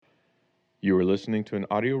You are listening to an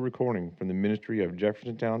audio recording from the ministry of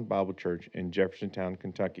Jeffersontown Bible Church in Jeffersontown,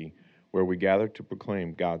 Kentucky, where we gather to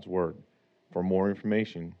proclaim God's Word. For more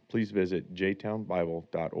information, please visit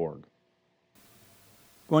jtownbible.org.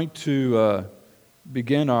 Going to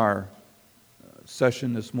begin our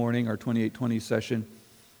session this morning, our 2820 session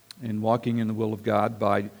in Walking in the Will of God,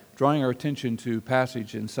 by drawing our attention to a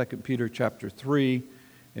passage in 2 Peter chapter 3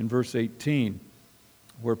 in verse 18,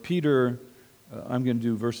 where Peter, I'm going to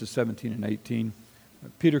do verses 17 and 18,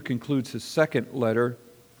 Peter concludes his second letter.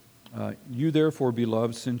 You therefore,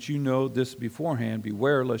 beloved, since you know this beforehand,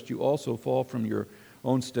 beware lest you also fall from your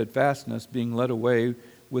own steadfastness, being led away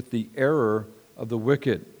with the error of the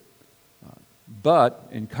wicked. But,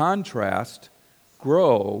 in contrast,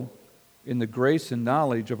 grow in the grace and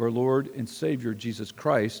knowledge of our Lord and Savior Jesus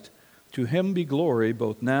Christ. To him be glory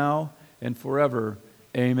both now and forever.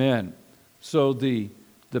 Amen. So the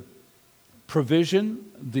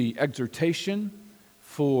provision, the exhortation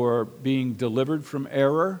for being delivered from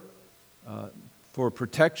error, for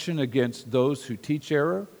protection against those who teach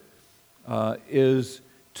error, is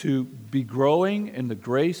to be growing in the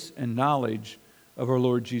grace and knowledge of our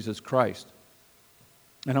Lord Jesus Christ.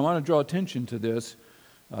 And I want to draw attention to this,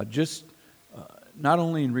 not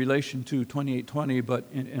only in relation to 2820, but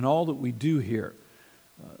in all that we do here.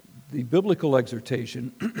 The biblical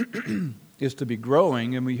exhortation is to be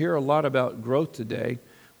growing, and we hear a lot about growth today,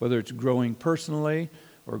 whether it's growing personally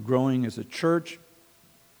or growing as a church,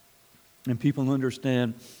 and people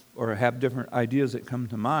understand or have different ideas that come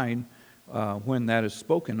to mind when that is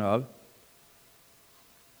spoken of.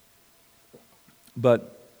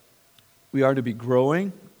 But we are to be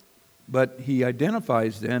growing, but he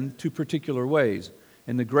identifies then two particular ways.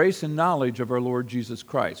 In the grace and knowledge of our Lord Jesus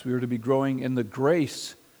Christ. We are to be growing in the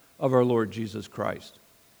grace of our Lord Jesus Christ.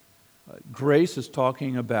 Grace is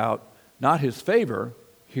talking about not his favor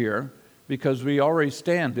here, because we already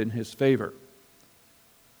stand in his favor.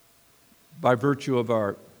 By virtue of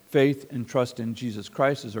our faith and trust in Jesus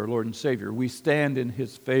Christ as our Lord and Savior, we stand in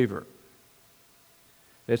his favor.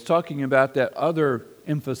 It's talking about that other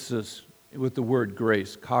emphasis with the word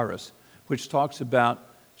grace, charis, which talks about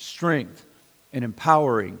strength and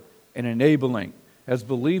empowering and enabling. As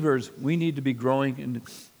believers, we need to be growing in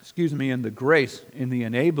the grace, in the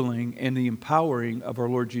enabling, and the empowering of our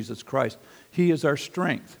Lord Jesus Christ. He is our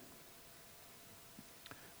strength.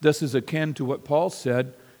 This is akin to what Paul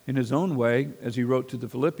said in his own way as he wrote to the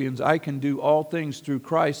Philippians, I can do all things through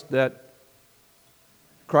Christ, that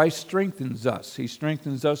Christ strengthens us. He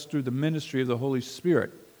strengthens us through the ministry of the Holy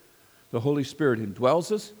Spirit. The Holy Spirit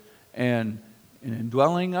indwells us, and in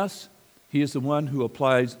indwelling us, he is the one who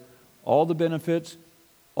applies all the benefits,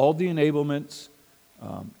 all the enablements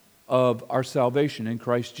of our salvation in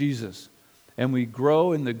Christ Jesus. And we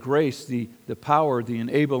grow in the grace, the power, the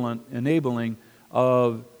enabling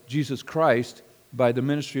of Jesus Christ by the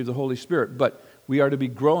ministry of the Holy Spirit. But we are to be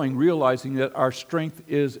growing, realizing that our strength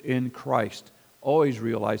is in Christ. Always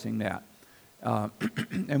realizing that.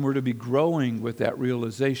 And we're to be growing with that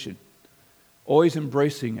realization. Always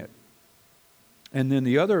embracing it. And then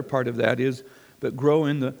the other part of that is that grow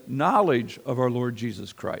in the knowledge of our Lord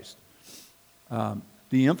Jesus Christ.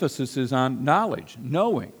 The emphasis is on knowledge,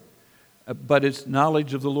 knowing. But it's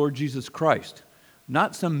knowledge of the Lord Jesus Christ.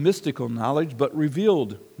 Not some mystical knowledge, but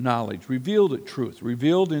revealed knowledge, revealed truth,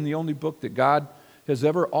 revealed in the only book that God has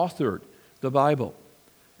ever authored, the Bible.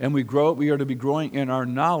 And we are to be growing in our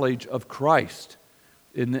knowledge of Christ.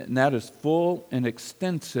 And that is full and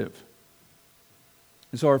extensive.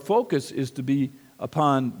 And so our focus is to be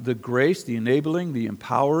upon the grace, the enabling, the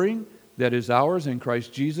empowering that is ours in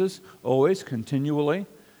Christ Jesus, always, continually,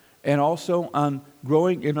 and also on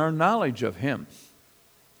growing in our knowledge of him.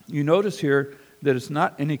 You notice here that it's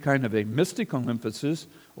not any kind of a mystical emphasis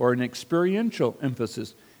or an experiential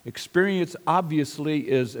emphasis. Experience obviously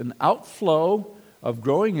is an outflow of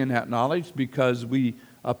growing in that knowledge because we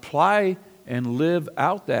apply and live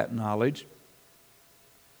out that knowledge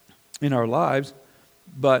in our lives.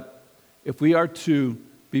 But if we are to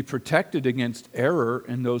be protected against error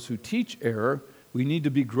and those who teach error, we need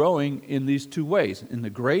to be growing in these two ways, in the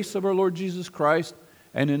grace of our Lord Jesus Christ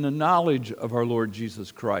and in the knowledge of our Lord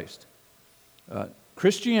Jesus Christ.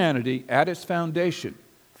 Christianity, at its foundation,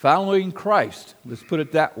 following Christ, let's put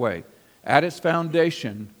it that way, at its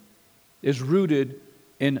foundation is rooted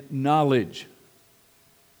in knowledge.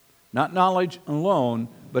 Not knowledge alone,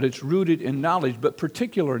 but it's rooted in knowledge, but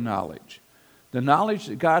particular knowledge. The knowledge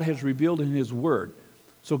that God has revealed in his word.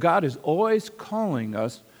 So God is always calling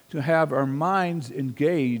us to have our minds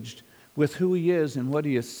engaged with who he is and what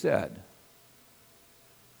he has said.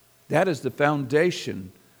 That is the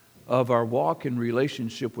foundation of our walk in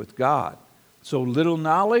relationship with God. So little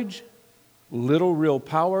knowledge, little real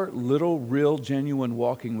power, little real genuine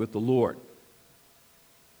walking with the Lord,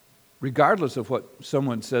 regardless of what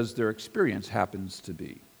someone says their experience happens to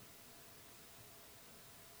be.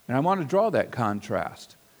 And I want to draw that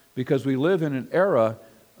contrast because we live in an era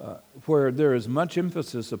where there is much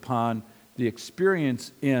emphasis upon the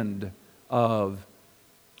experience end of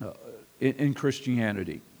in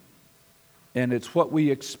Christianity. And it's what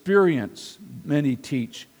we experience, many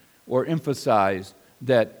teach or emphasize,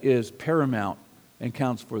 that is paramount and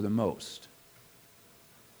counts for the most.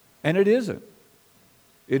 And it isn't.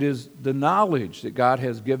 It is the knowledge that God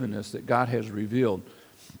has given us, that God has revealed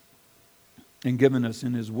and given us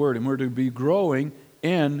in His Word. And we're to be growing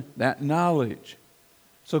in that knowledge.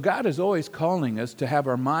 So God is always calling us to have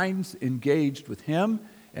our minds engaged with Him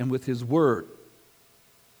and with His Word.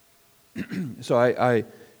 So I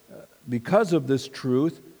because of this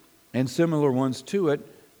truth and similar ones to it,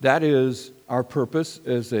 that is our purpose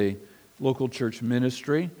as a local church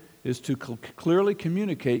ministry, is to clearly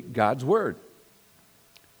communicate God's Word.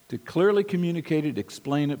 To clearly communicate it,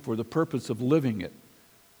 explain it for the purpose of living it.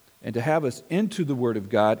 And to have us into the Word of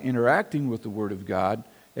God, interacting with the Word of God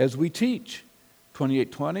as we teach.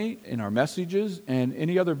 2820 in our messages and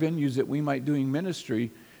any other venues that we might doing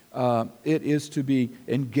ministry, it is to be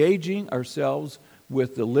engaging ourselves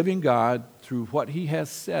with the living God through what He has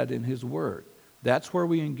said in His Word. That's where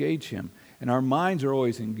we engage Him. And our minds are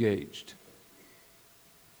always engaged.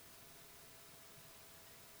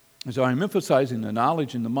 And so I'm emphasizing the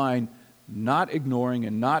knowledge in the mind, not ignoring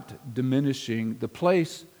and not diminishing the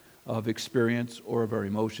place of experience or of our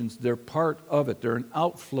emotions. They're part of it. They're an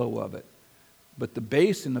outflow of it. But the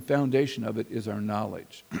base and the foundation of it is our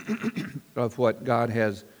knowledge of what God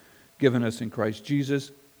has given us in Christ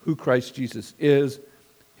Jesus, who Christ Jesus is,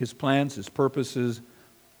 His plans, His purposes,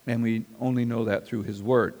 and we only know that through His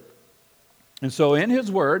Word. And so in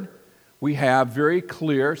His Word, we have very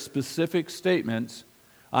clear, specific statements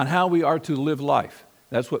on how we are to live life.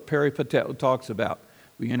 That's what peripateo talks about.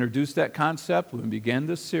 We introduced that concept when we began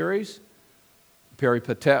this series.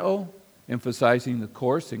 Peripateo, emphasizing the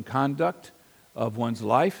course and conduct of one's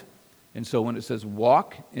life. And so when it says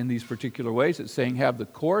walk in these particular ways, it's saying have the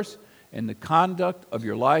course and the conduct of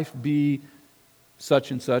your life be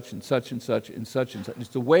such and such and such and such and such and such. It's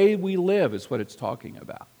the way we live is what it's talking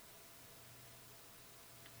about.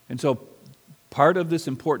 And so part of this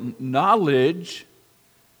important knowledge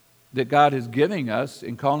that God is giving us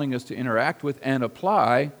and calling us to interact with and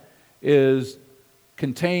apply is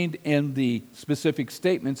contained in the specific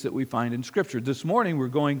statements that we find in Scripture. This morning we're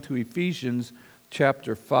going to Ephesians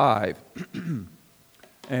chapter 5.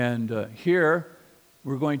 And here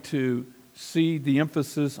we're going to see the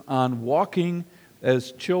emphasis on walking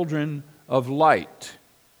as children of light.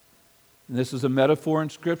 And this is a metaphor in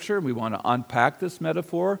Scripture. We want to unpack this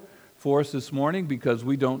metaphor for us this morning because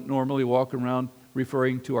we don't normally walk around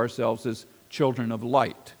referring to ourselves as children of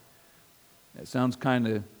light. That sounds kind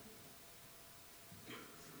of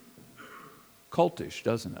cultish,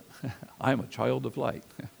 doesn't it? I'm a child of light.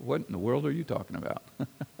 What in the world are you talking about?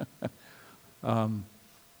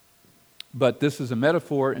 But this is a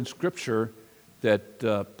metaphor in Scripture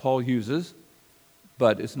that Paul uses,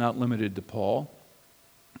 but it's not limited to Paul.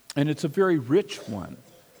 And it's a very rich one.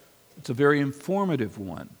 It's a very informative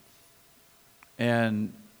one.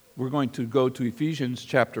 And we're going to go to Ephesians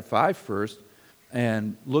chapter 5 first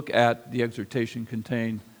and look at the exhortation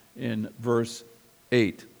contained in verse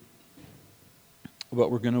 8.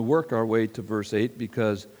 But we're going to work our way to verse 8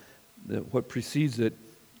 because what precedes it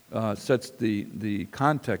sets the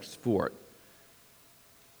context for it.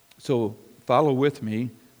 So follow with me.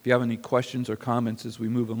 If you have any questions or comments as we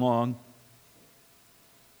move along,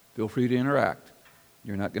 feel free to interact.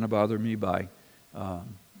 You're not going to bother me by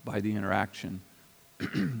the interaction.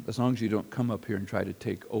 As long as you don't come up here and try to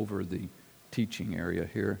take over the teaching area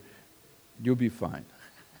here, you'll be fine.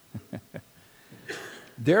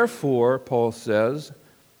 Therefore, Paul says,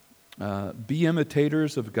 be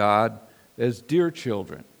imitators of God as dear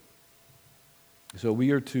children. So we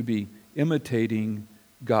are to be imitating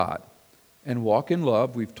God and walk in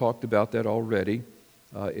love. We've talked about that already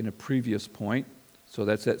in a previous point. So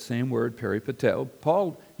that's that same word, peripateo.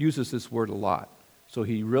 Paul uses this word a lot. So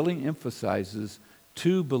he really emphasizes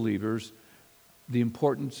to believers the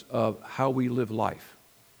importance of how we live life.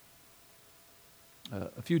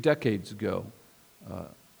 A few decades ago,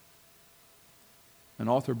 an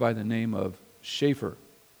author by the name of Schaeffer,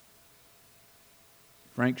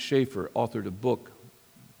 Frank Schaeffer, authored a book.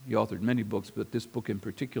 He authored many books, but this book in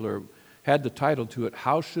particular had the title to it,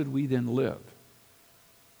 How Should We Then Live?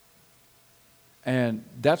 And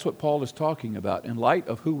that's what Paul is talking about. In light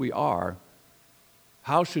of who we are,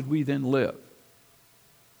 how should we then live?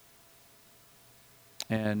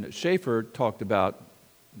 And Schaeffer talked about,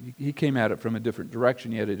 he came at it from a different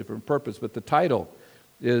direction, he had a different purpose, but the title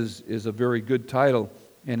is a very good title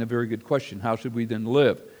and a very good question. How should we then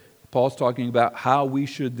live? Paul's talking about how we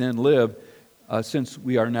should then live since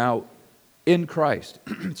we are now in Christ.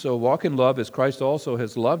 So walk in love as Christ also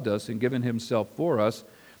has loved us and given himself for us,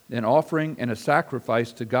 an offering and a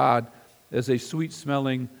sacrifice to God as a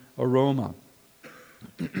sweet-smelling aroma.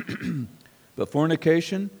 But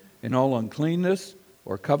fornication and all uncleanness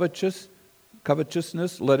or covetousness,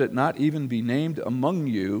 let it not even be named among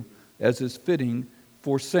you, as is fitting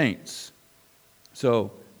for saints.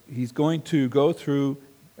 So he's going to go through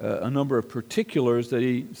a number of particulars that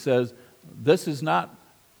he says, this is not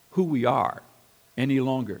who we are any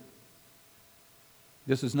longer.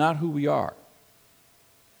 This is not who we are.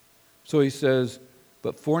 So he says,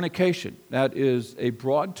 but fornication, that is a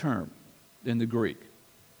broad term in the Greek.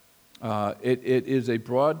 It is a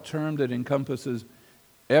broad term that encompasses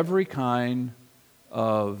every kind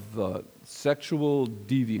of sexual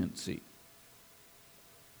deviancy.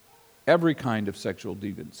 Every kind of sexual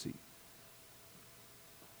deviancy.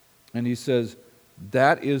 And he says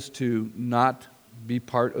that is to not be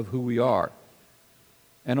part of who we are.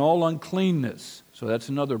 And all uncleanness, so that's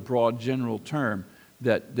another broad general term,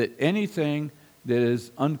 that anything that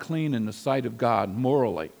is unclean in the sight of God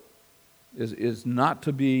morally is not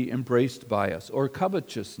to be embraced by us. Or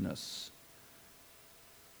covetousness.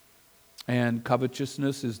 And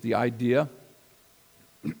covetousness is the idea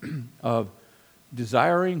of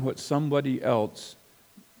desiring what somebody else,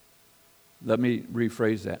 let me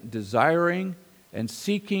rephrase that, desiring and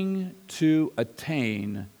seeking to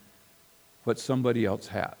attain what somebody else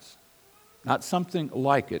has. Not something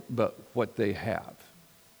like it, but what they have.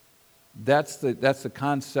 That's the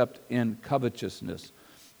concept in covetousness.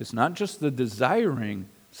 It's not just the desiring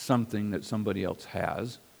something that somebody else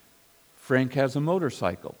has. Frank has a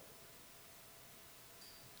motorcycle.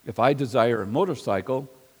 If I desire a motorcycle,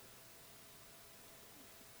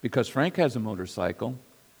 because Frank has a motorcycle,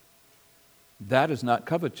 that is not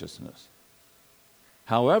covetousness.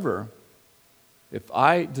 However, if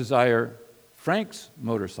I desire Frank's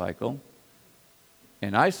motorcycle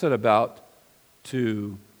and I set about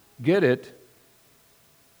to get it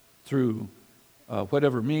through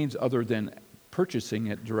whatever means other than purchasing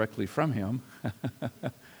it directly from him,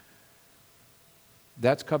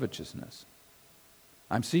 that's covetousness.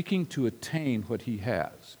 I'm seeking to attain what he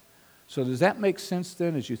has. So does that make sense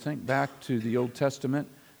then as you think back to the Old Testament,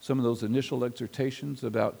 some of those initial exhortations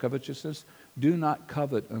about covetousness? Do not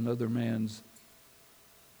covet another man's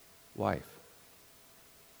wife.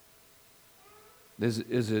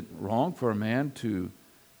 Is it wrong for a man to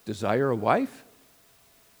desire a wife?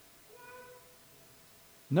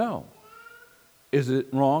 No. Is it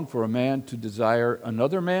wrong for a man to desire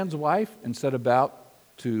another man's wife and set about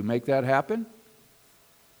to make that happen?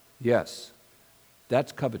 Yes.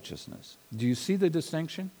 That's covetousness. Do you see the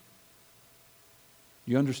distinction?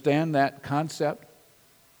 You understand that concept?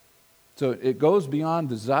 So it goes beyond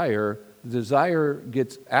desire. The desire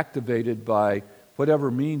gets activated by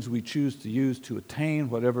whatever means we choose to use to attain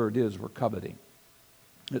whatever it is we're coveting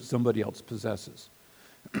that somebody else possesses.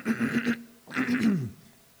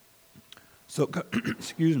 So,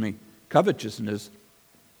 excuse me, covetousness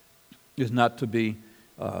is not to be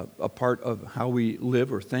a part of how we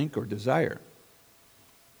live or think or desire.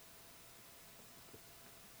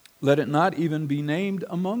 Let it not even be named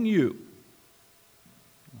among you.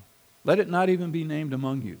 Let it not even be named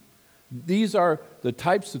among you. These are the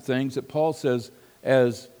types of things that Paul says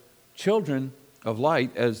as children of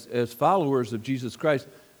light, as followers of Jesus Christ,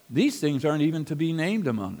 these things aren't even to be named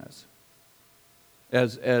among us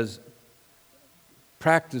as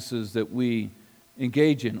practices that we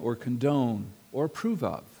engage in or condone or approve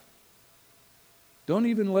of. Don't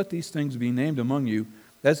even let these things be named among you,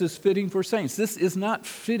 as is fitting for saints. This is not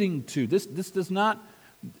fitting to. This does not,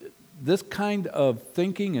 this kind of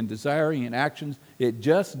thinking and desiring and actions, it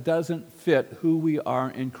just doesn't fit who we are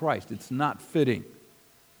in Christ. It's not fitting.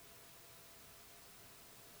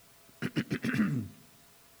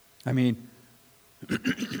 I mean,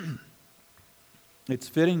 it's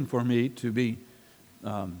fitting for me to be,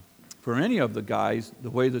 for any of the guys, the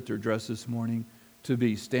way that they're dressed this morning, to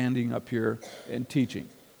be standing up here and teaching.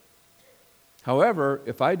 However,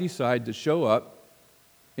 if I decide to show up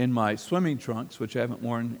in my swimming trunks, which I haven't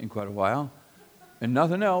worn in quite a while, and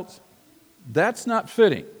nothing else, that's not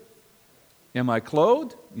fitting. Am I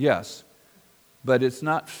clothed? Yes. But it's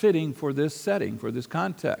not fitting for this setting, for this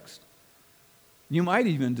context. You might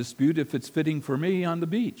even dispute if it's fitting for me on the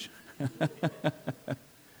beach.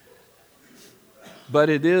 But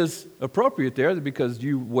it is appropriate there because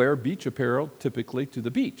you wear beach apparel typically to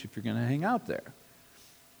the beach if you're going to hang out there.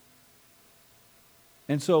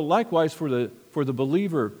 And so likewise for the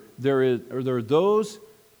believer, there are those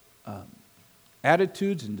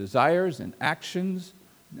attitudes and desires and actions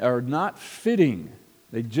that are not fitting.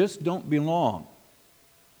 They just don't belong.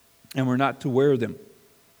 And we're not to wear them.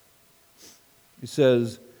 He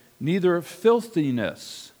says, neither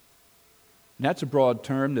filthiness. And that's a broad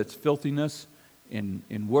term. That's filthiness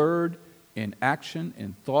in word, in action,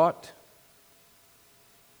 in thought.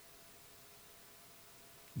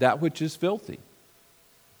 That which is filthy.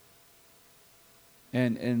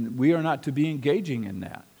 And we are not to be engaging in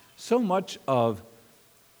that. So much of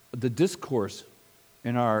the discourse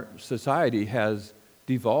in our society has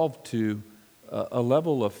devolved to a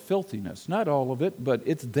level of filthiness. Not all of it, but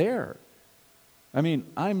it's there. I mean,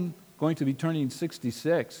 I'm going to be turning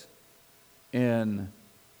 66 in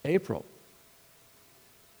April.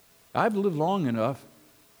 I've lived long enough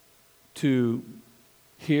to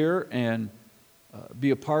hear and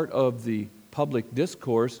be a part of the public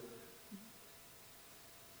discourse.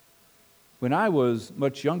 When I was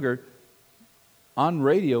much younger, on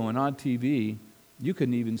radio and on TV, you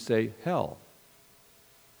couldn't even say hell.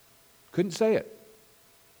 Couldn't say it.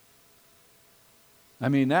 I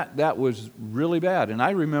mean, that was really bad. And I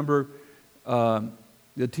remember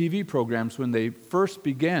the TV programs when they first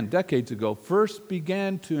began, decades ago,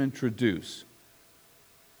 to introduce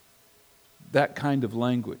that kind of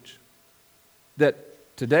language. That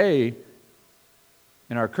today,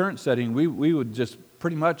 in our current setting, we would just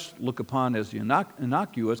pretty much look upon as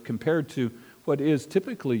innocuous compared to what is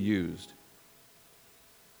typically used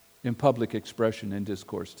in public expression and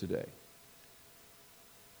discourse today.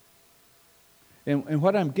 And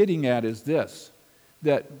what I'm getting at is this,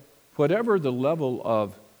 that whatever the level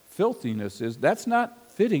of filthiness is, that's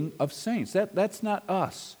not fitting of saints. That's not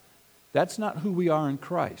us. That's not who we are in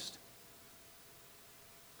Christ.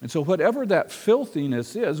 And so whatever that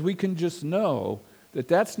filthiness is, we can just know that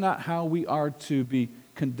that's not how we are to be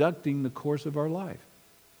conducting the course of our life.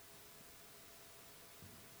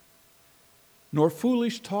 Nor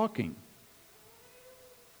foolish talking.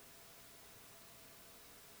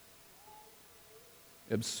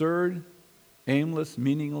 Absurd, aimless,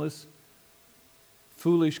 meaningless,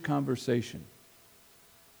 foolish conversation.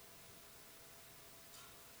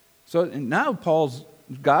 So now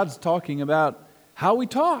God's talking about how we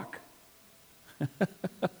talk.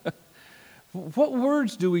 What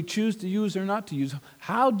words do we choose to use or not to use?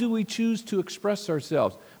 How do we choose to express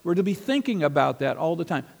ourselves? We're to be thinking about that all the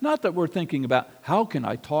time. Not that we're thinking about how can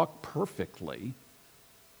I talk perfectly,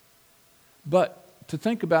 but to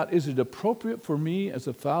think about, is it appropriate for me as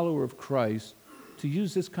a follower of Christ to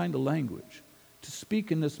use this kind of language, to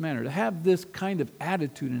speak in this manner, to have this kind of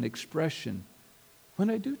attitude and expression when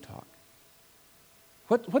I do talk?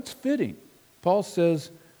 What's fitting? Paul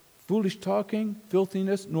says, foolish talking,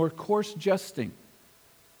 filthiness, nor coarse jesting.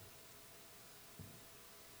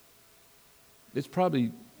 It's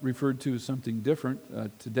probably referred to as something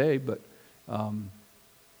different today, but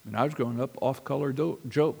when I was growing up, off-color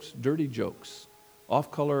jokes, dirty jokes,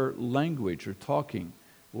 off-color language or talking,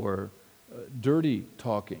 or dirty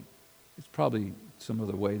talking. It's probably some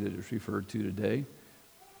other way that it's referred to today.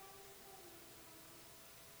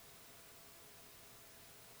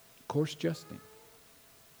 Coarse jesting.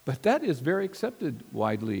 But that is very accepted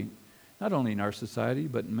widely, not only in our society,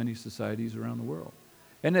 but in many societies around the world.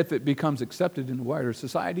 And if it becomes accepted in a wider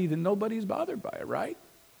society, then nobody's bothered by it, right?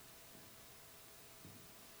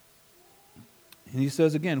 And he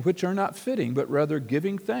says again, which are not fitting, but rather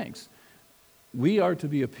giving thanks. We are to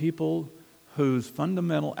be a people whose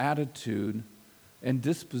fundamental attitude and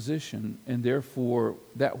disposition, and therefore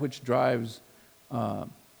that which drives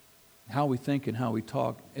how we think and how we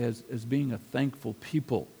talk, as being a thankful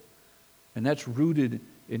people. And that's rooted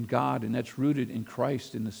in God, and that's rooted in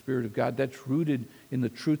Christ, in the Spirit of God. That's rooted in the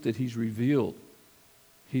truth that He's revealed.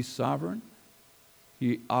 He's sovereign.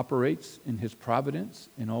 He operates in His providence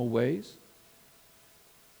in all ways.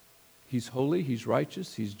 He's holy, He's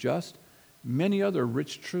righteous, He's just. Many other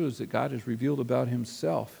rich truths that God has revealed about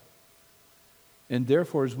Himself. And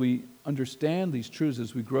therefore, as we understand these truths,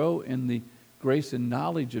 as we grow in the grace and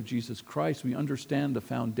knowledge of Jesus Christ, we understand the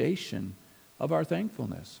foundation of our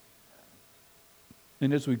thankfulness.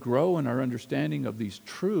 And as we grow in our understanding of these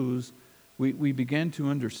truths, we begin to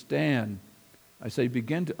understand, I say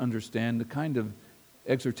begin to understand, the kind of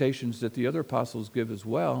exhortations that the other apostles give as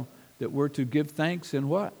well, that we're to give thanks in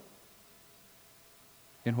what?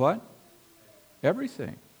 In what?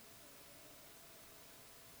 Everything.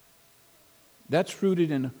 That's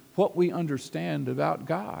rooted in what we understand about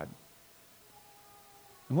God.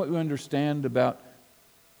 and what we understand about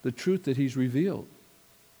the truth that He's revealed.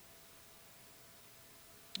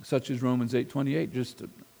 Such as Romans 8:28, just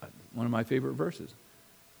one of my favorite verses.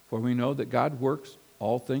 For we know that God works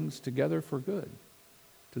all things together for good,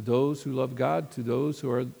 to those who love God, to those who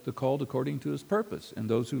are the called according to His purpose. And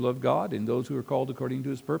those who love God and those who are called according to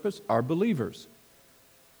His purpose are believers.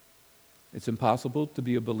 It's impossible to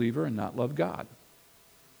be a believer and not love God.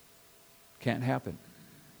 Can't happen.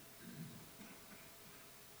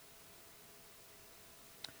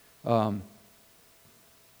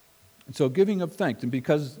 So giving of thanks, and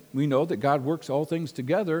because we know that God works all things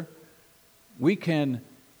together, we can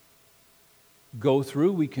go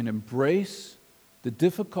through, we can embrace the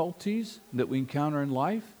difficulties that we encounter in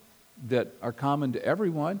life that are common to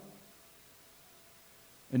everyone,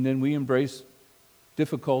 and then we embrace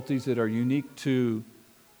difficulties that are unique to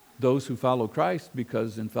those who follow Christ,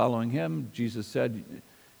 because in following Him, Jesus said,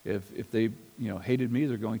 if they hated me,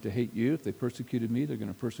 they're going to hate you. If they persecuted me, they're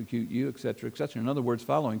going to persecute you, etc., etc. In other words,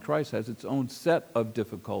 following Christ has its own set of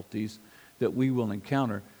difficulties that we will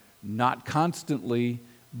encounter. Not constantly,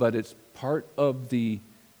 but it's part of the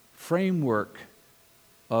framework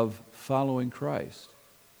of following Christ.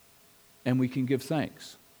 And we can give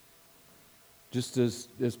thanks, just as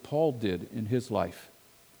Paul did in his life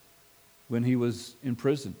when he was in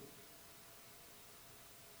prison.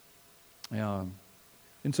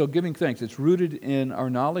 And so giving thanks, it's rooted in our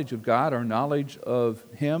knowledge of God, our knowledge of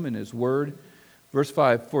Him and His Word. Verse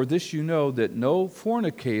 5, for this you know that no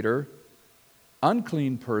fornicator,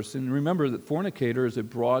 unclean person, remember that fornicator is a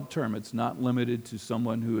broad term. It's not limited to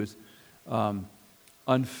someone who is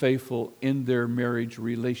unfaithful in their marriage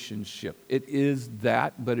relationship. It is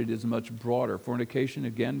that, but it is much broader. Fornication,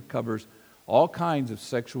 again, covers all kinds of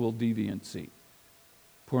sexual deviancy.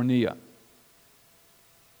 Porneia.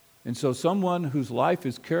 And so someone whose life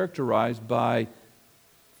is characterized by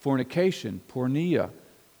fornication, porneia,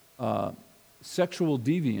 sexual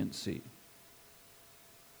deviancy,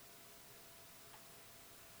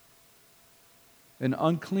 an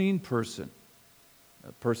unclean person,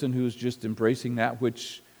 a person who is just embracing that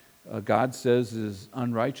which God says is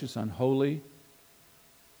unrighteous, unholy,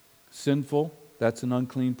 sinful, that's an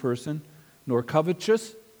unclean person, nor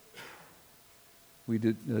covetous. We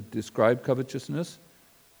did describe covetousness.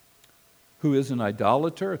 Who is an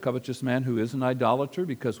idolater, a covetous man who is an idolater,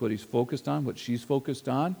 because what he's focused on, what she's focused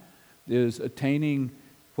on, is attaining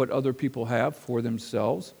what other people have for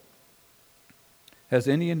themselves.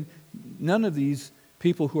 None of these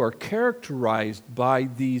people who are characterized by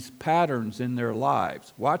these patterns in their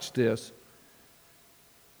lives, watch this,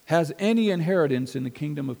 has any inheritance in the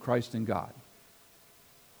kingdom of Christ and God.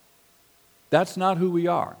 That's not who we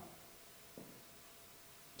are.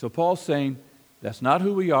 So Paul's saying, that's not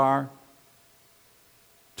who we are.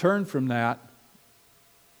 Turn from that,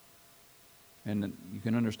 and you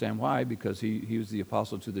can understand why, because he was the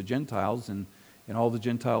apostle to the Gentiles, and all the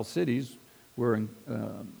Gentile cities were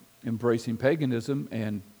embracing paganism,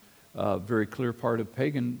 and a very clear part of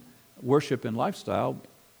pagan worship and lifestyle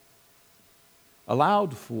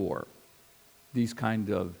allowed for these kind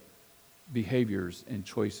of behaviors and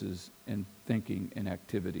choices and thinking and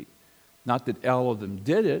activity. Not that all of them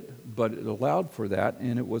did it, but it allowed for that,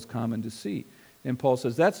 and it was common to see. And Paul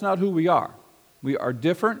says, that's not who we are. We are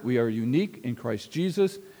different. We are unique in Christ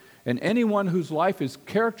Jesus. And anyone whose life is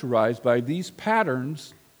characterized by these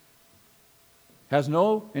patterns has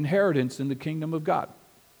no inheritance in the kingdom of God.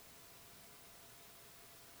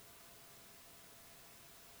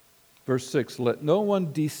 Verse 6, let no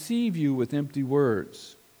one deceive you with empty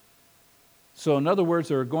words. So in other words,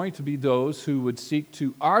 there are going to be those who would seek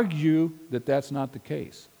to argue that that's not the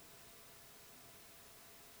case.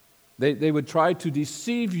 They would try to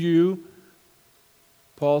deceive you,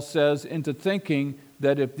 Paul says, into thinking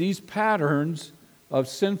that if these patterns of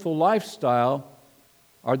sinful lifestyle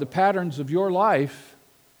are the patterns of your life,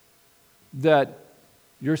 that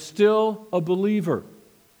you're still a believer.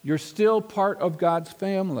 You're still part of God's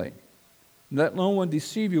family. Let no one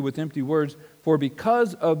deceive you with empty words, for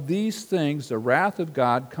because of these things the wrath of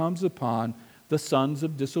God comes upon the sons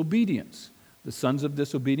of disobedience. The sons of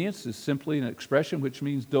disobedience is simply an expression which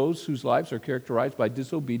means those whose lives are characterized by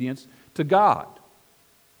disobedience to God.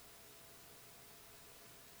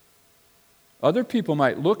 Other people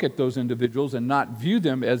might look at those individuals and not view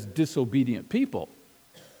them as disobedient people,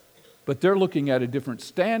 but they're looking at a different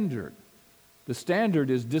standard. The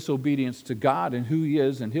standard is disobedience to God and who He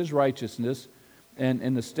is and His righteousness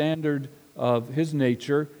and the standard of His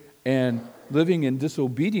nature, and living in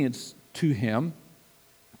disobedience to Him.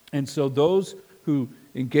 And so those who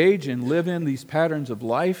engage and live in these patterns of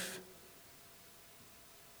life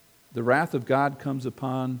the wrath of God comes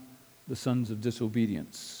upon the sons of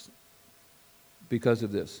disobedience because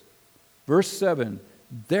of this. Verse 7,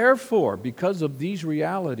 therefore, because of these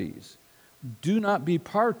realities, do not be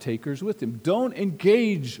partakers with them. Don't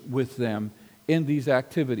engage with them in these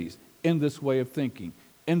activities, in this way of thinking,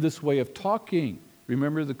 in this way of talking.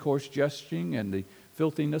 Remember the coarse gesturing and the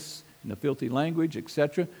filthiness and the filthy language,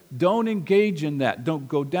 etc. Don't engage in that. Don't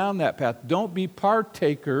go down that path. Don't be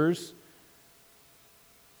partakers,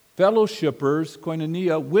 fellowshippers,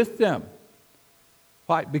 koinonia, with them.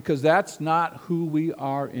 Why? Because that's not who we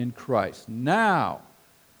are in Christ. Now,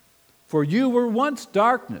 for you were once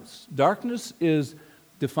darkness. Darkness is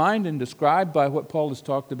defined and described by what Paul has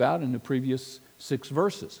talked about in the previous 6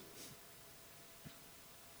 verses.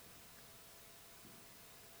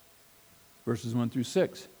 Verses 1 through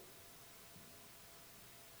 6.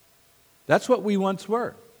 That's what we once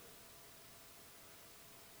were.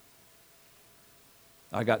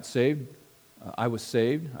 I got saved. I was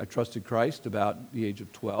saved. I trusted Christ about the age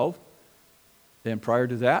of 12. And prior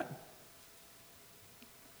to that,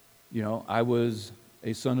 I was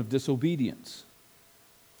a son of disobedience.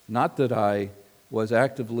 Not that I was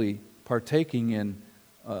actively partaking in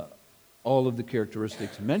all of the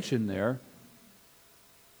characteristics mentioned there,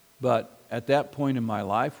 but at that point in my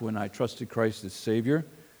life when I trusted Christ as Savior,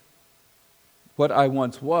 what I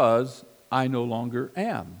once was, I no longer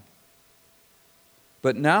am.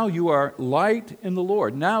 But now you are light in the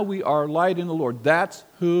Lord. Now we are light in the Lord. That's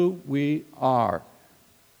who we are.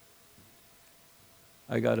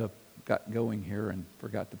 I got going here and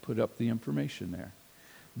forgot to put up the information there.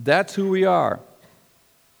 That's who we are.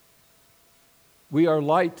 We are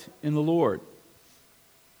light in the Lord.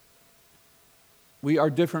 We are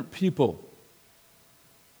different people.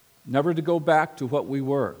 Never to go back to what we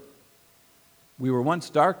were. We were once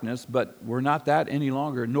darkness, but we're not that any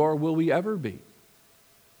longer, nor will we ever be.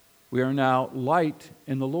 We are now light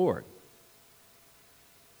in the Lord.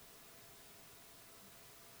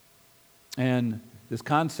 And this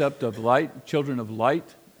concept of light, children of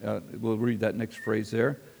light, we'll read that next phrase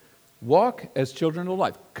there. Walk as children of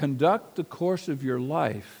light. Conduct the course of your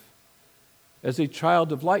life as a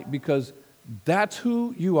child of light, because that's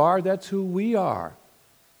who you are, that's who we are.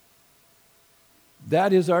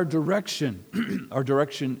 That is our direction. Our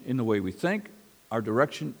direction in the way we think, our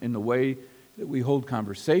direction in the way that we hold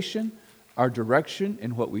conversation, our direction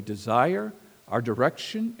in what we desire, our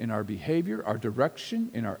direction in our behavior, our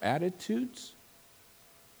direction in our attitudes.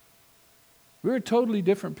 We're totally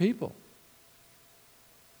different people.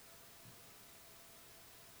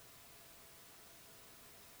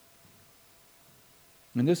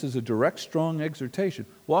 And this is a direct, strong exhortation.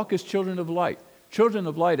 Walk as children of light. Children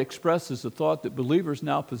of light expresses the thought that believers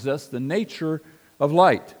now possess the nature of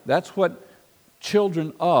light. That's what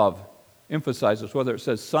children of emphasizes, whether it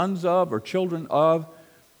says sons of or children of,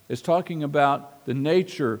 is talking about the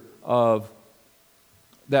nature of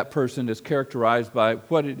that person is characterized by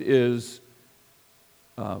what it is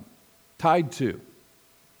tied to.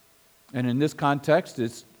 And in this context,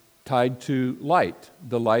 it's tied to light,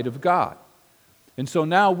 the light of God. And so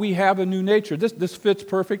now we have a new nature. This fits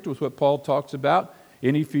perfect with what Paul talks about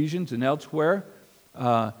in Ephesians and elsewhere.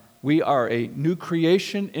 We are a new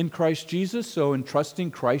creation in Christ Jesus, so in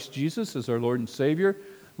trusting Christ Jesus as our Lord and Savior,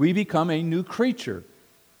 we become a new creature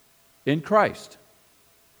in Christ.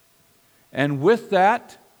 And with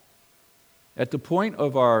that, at the point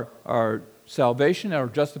of our salvation, our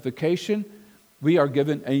justification, we are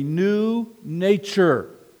given a new nature.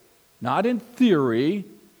 Not in theory,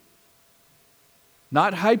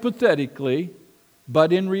 not hypothetically,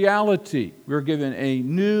 but in reality. We're given a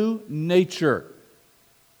new nature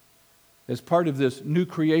as part of this new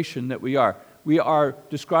creation that we are. We are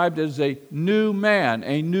described as a new man,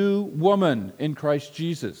 a new woman in Christ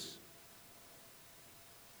Jesus.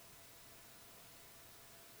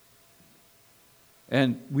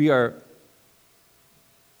 And we are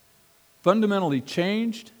fundamentally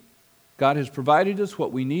changed. God has provided us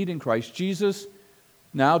what we need in Christ Jesus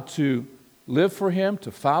now to live for Him,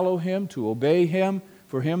 to follow Him, to obey Him,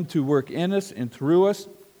 for Him to work in us and through us,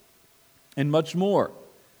 and much more.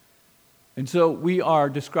 And so we are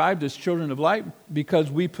described as children of light because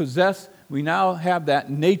we now have that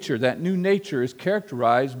nature. That new nature is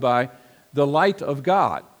characterized by the light of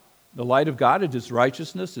God. The light of God is His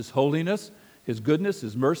righteousness, His holiness, His goodness,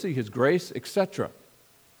 His mercy, His grace, etc.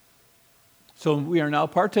 So we are now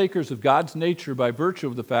partakers of God's nature by virtue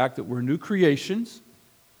of the fact that we're new creations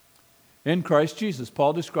in Christ Jesus.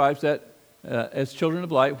 Paul describes that as children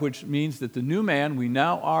of light, which means that the new man we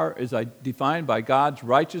now are is defined by God's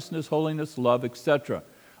righteousness, holiness, love, etc.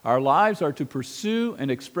 Our lives are to pursue and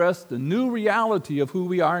express the new reality of who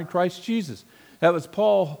we are in Christ Jesus. That was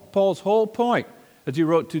Paul's whole point as he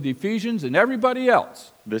wrote to the Ephesians and everybody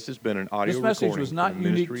else. This has been an audio This message recording was not from the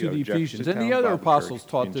unique ministry to the of Ephesians, and the Jeffersontown other Bible apostles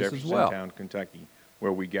Church taught in this as well. Jeffersontown, Kentucky,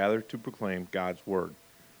 where we gather to proclaim God's Word.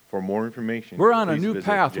 For more information, We're on a please new visit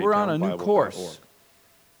path. We're on a new jtownbible.org. course.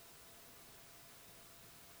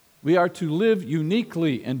 We are to live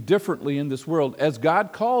uniquely and differently in this world as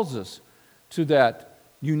God calls us to that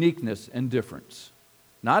uniqueness and difference.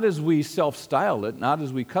 Not as we self-style it, not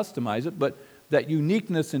as we customize it, but that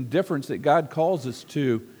uniqueness and difference that God calls us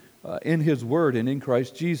to in His Word and in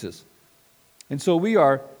Christ Jesus. And so we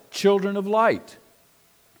are children of light,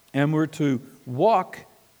 and we're to walk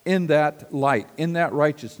in that light, in that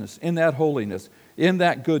righteousness, in that holiness, in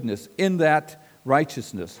that goodness, in that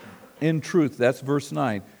righteousness, in truth. That's verse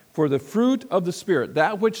 9. For the fruit of the Spirit,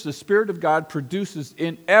 that which the Spirit of God produces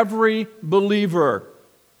in every believer.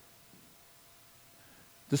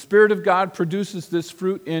 The Spirit of God produces this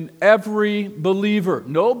fruit in every believer.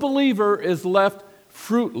 No believer is left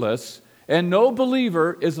fruitless, and no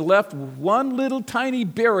believer is left with one little tiny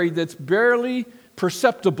berry that's barely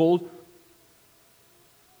perceptible.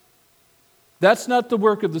 That's not the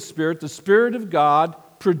work of the Spirit. The Spirit of God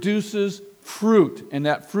produces fruit, and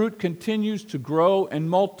that fruit continues to grow and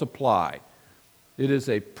multiply. It is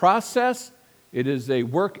a process, it is a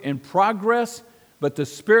work in progress, but the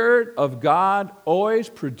Spirit of God always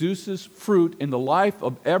produces fruit in the life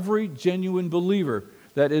of every genuine believer.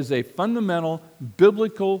 That is a fundamental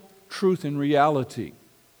biblical truth and reality.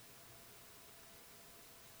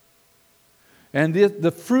 And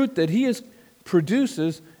the fruit that He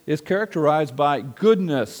produces is characterized by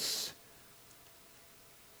goodness.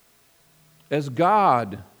 As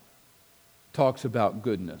God talks about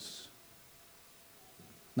goodness,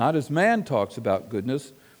 not as man talks about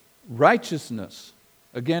goodness, righteousness,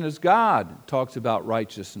 again as God talks about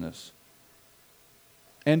righteousness,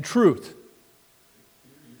 and truth.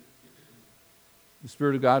 The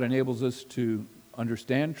Spirit of God enables us to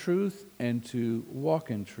understand truth and to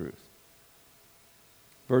walk in truth.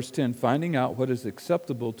 Verse 10, finding out what is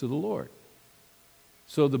acceptable to the Lord.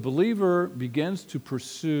 So the believer begins to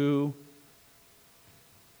pursue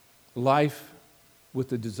life with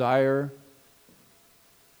a desire,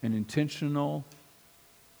 an intentional,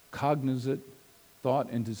 cognizant thought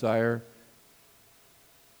and desire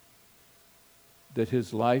that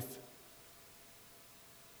his life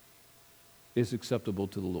is acceptable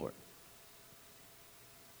to the Lord,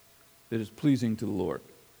 that is pleasing to the Lord.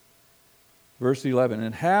 Verse 11,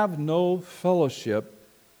 and have no fellowship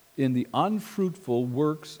in the unfruitful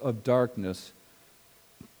works of darkness,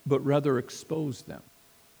 but rather expose them.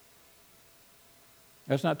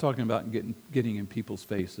 That's not talking about getting in people's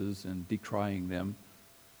faces and decrying them.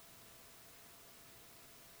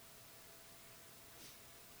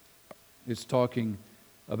 It's talking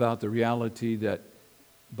about the reality that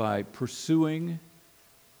by pursuing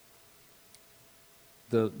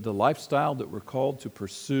the lifestyle that we're called to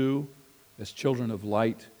pursue as children of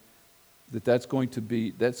light, that's going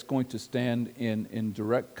to stand in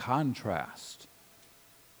direct contrast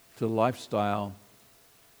to the lifestyle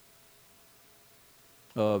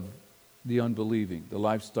of the unbelieving, the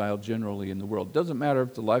lifestyle generally in the world. It doesn't matter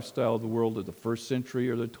if the lifestyle of the world of the first century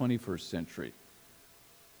or the 21st century.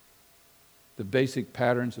 The basic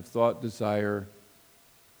patterns of thought, desire,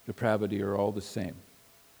 depravity are all the same.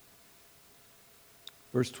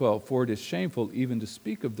 Verse 12, for it is shameful even to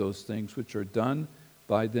speak of those things which are done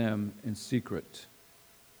by them in secret.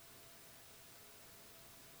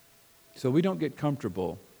 So we don't get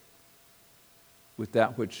comfortable with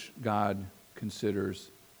that which God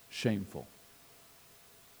considers shameful.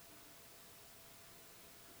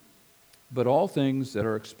 But all things that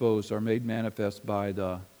are exposed are made manifest by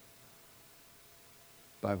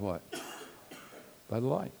what? By the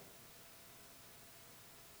light.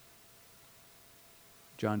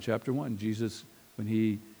 John chapter 1, Jesus, when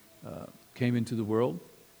He came into the world,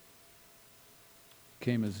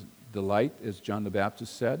 came as the light, as John the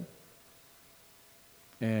Baptist said,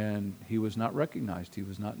 and He was not recognized, He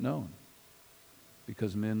was not known.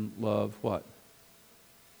 Because men love what?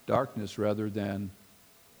 Darkness rather than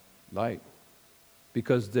light.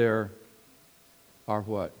 Because there are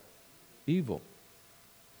what? Evil.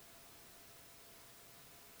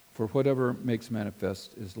 For whatever makes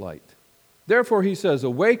manifest is light. Therefore He says,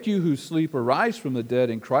 awake you who sleep, arise from the dead,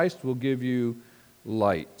 and Christ will give you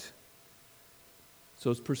light.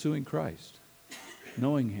 So it's pursuing Christ,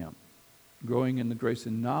 knowing Him, growing in the grace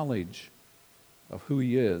and knowledge of who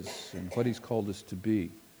He is and what He's called us to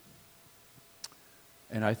be.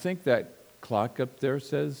 And I think that clock up there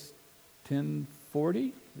says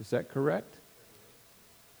 10:40. Is that correct?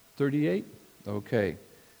 38? Okay.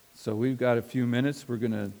 So we've got a few minutes. We're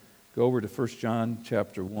going to go over to 1 John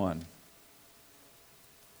chapter 1.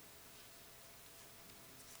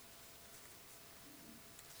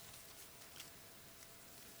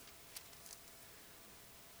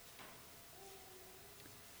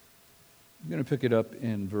 I'm going to pick it up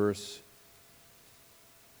in verse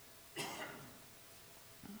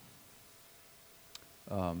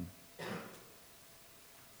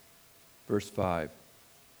 5.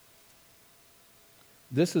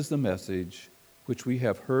 This is the message which we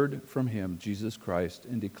have heard from him, Jesus Christ,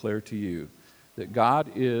 and declare to you, that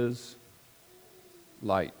God is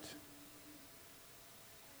light.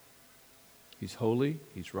 He's holy,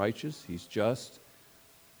 he's righteous, he's just,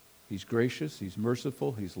 he's gracious, he's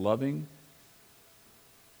merciful, he's loving,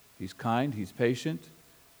 he's kind, he's patient.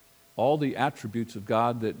 All the attributes of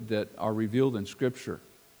God that are revealed in Scripture.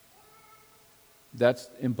 That's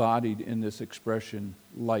embodied in this expression,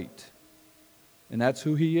 light. And that's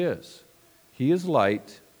who he is. He is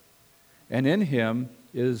light, and in him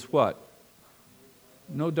is what?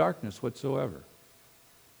 No darkness whatsoever.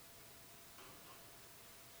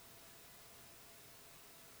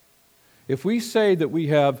 If we say that we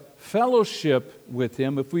have fellowship with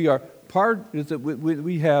him, if we are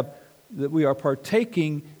we are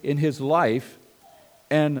partaking in his life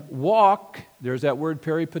and walk, there's that word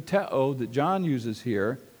peripateo that John uses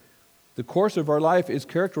here. The course of our life is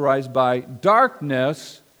characterized by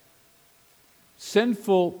darkness,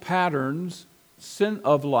 sinful patterns, sin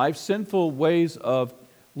of life, sinful ways of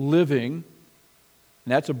living.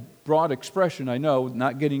 And that's a broad expression, I know,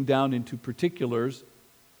 not getting down into particulars.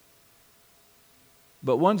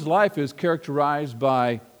 But one's life is characterized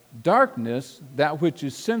by darkness, that which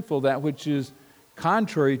is sinful, that which is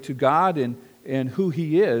contrary to God and who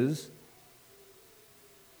he is.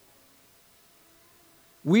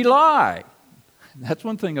 We lie. That's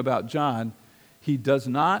one thing about John. He does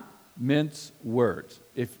not mince words.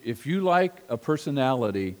 If you like a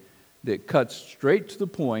personality that cuts straight to the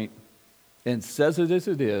point and says it as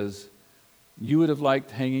it is, you would have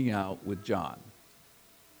liked hanging out with John.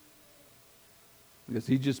 Because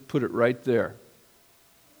he just put it right there.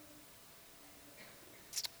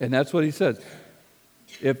 And that's what he says.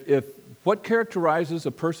 If what characterizes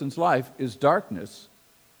a person's life is darkness,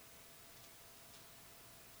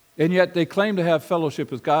 and yet they claim to have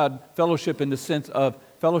fellowship with God, fellowship in the sense of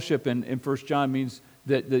fellowship in 1 John means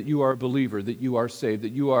that you are a believer, that you are saved,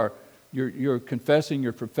 that you're confessing,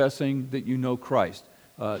 you're professing that you know Christ,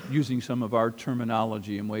 using some of our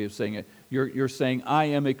terminology and way of saying it. You're saying, I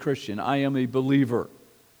am a Christian, I am a believer.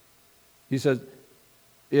 He says,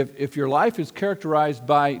 if your life is characterized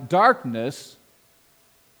by darkness,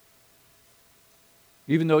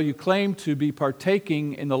 even though you claim to be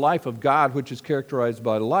partaking in the life of God, which is characterized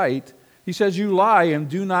by light, he says you lie and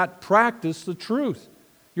do not practice the truth.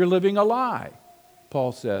 You're living a lie,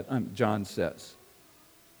 John says.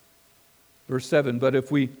 Verse 7, but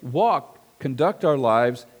if we conduct our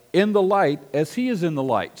lives in the light as he is in the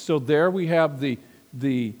light. So there we have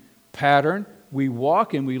the pattern. We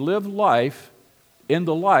walk and we live life in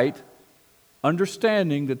the light,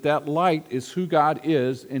 understanding that light is who God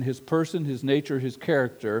is in his person, his nature, his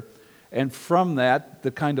character, and from that,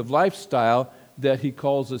 the kind of lifestyle that he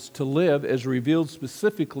calls us to live as revealed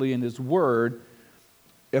specifically in his word.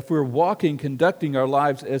 If we're walking, conducting our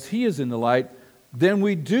lives as he is in the light, then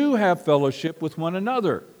we do have fellowship with one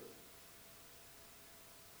another.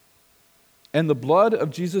 And the blood of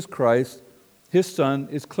Jesus Christ, his Son,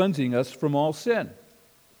 is cleansing us from all sin.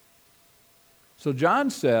 So John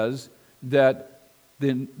says that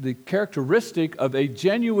the characteristic of a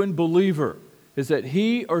genuine believer is that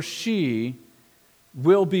he or she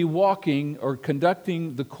will be walking or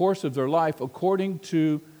conducting the course of their life according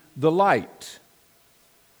to the light.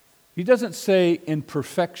 He doesn't say in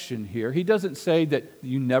perfection here. He doesn't say that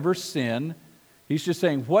you never sin. He's just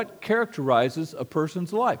saying what characterizes a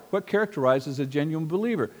person's life, what characterizes a genuine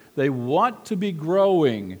believer. They want to be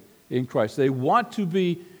growing in Christ. They want to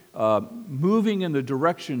be moving in the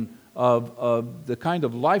direction of the kind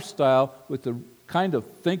of lifestyle with the kind of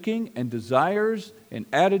thinking and desires and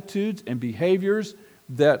attitudes and behaviors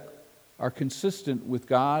that are consistent with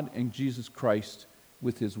God and Jesus Christ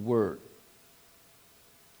with his word.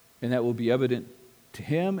 And that will be evident to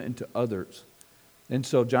him and to others. And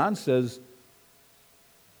so John says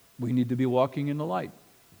we need to be walking in the light.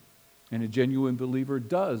 And a genuine believer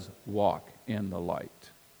does walk in the light.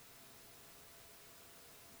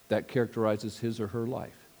 That characterizes his or her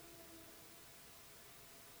life.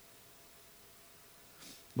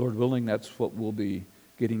 Lord willing, that's what we'll be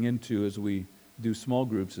getting into as we do small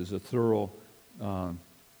groups, is a thorough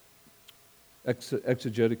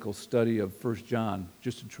exegetical study of 1 John,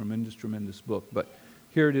 just a tremendous, tremendous book. But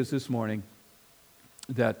here it is this morning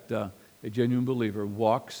that a genuine believer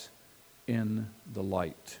walks in the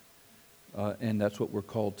light. And that's what we're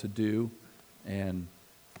called to do, and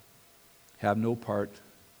have no part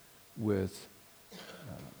with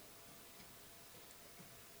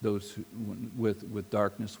those with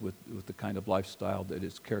darkness, with the kind of lifestyle that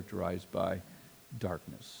is characterized by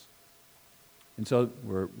darkness. And so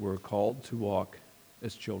we're called to walk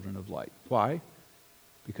as children of light. Why?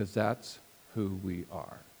 Because that's who we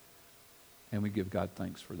are. And we give God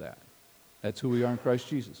thanks for that. That's who we are in Christ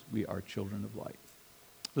Jesus. We are children of light.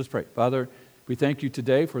 Let's pray. Father, we thank you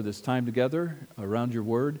today for this time together around your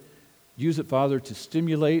word. Use it, Father, to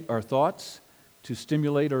stimulate our thoughts, to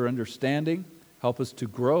stimulate our understanding. Help us to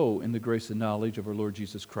grow in the grace and knowledge of our Lord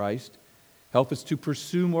Jesus Christ. Help us to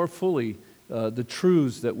pursue more fully the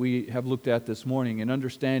truths that we have looked at this morning in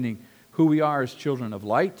understanding who we are as children of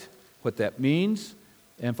light, what that means,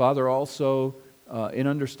 and Father, also in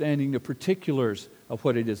understanding the particulars of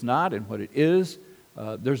what it is not and what it is.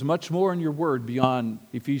 There's much more in your word beyond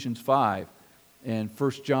Ephesians 5 and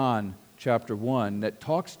 1 John chapter 1 that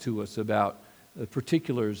talks to us about the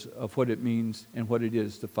particulars of what it means and what it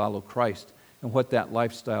is to follow Christ and what that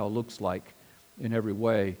lifestyle looks like in every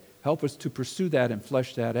way. Help us to pursue that and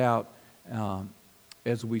flesh that out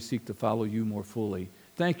as we seek to follow you more fully.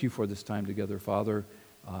 Thank you for this time together, Father,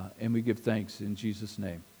 and we give thanks in Jesus'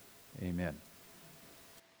 name. Amen.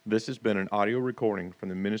 This has been an audio recording from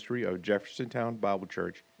the ministry of Jeffersontown Bible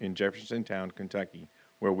Church in Jeffersontown, Kentucky,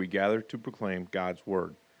 where we gather to proclaim God's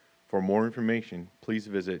Word. For more information, please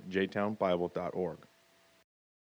visit jtownbible.org.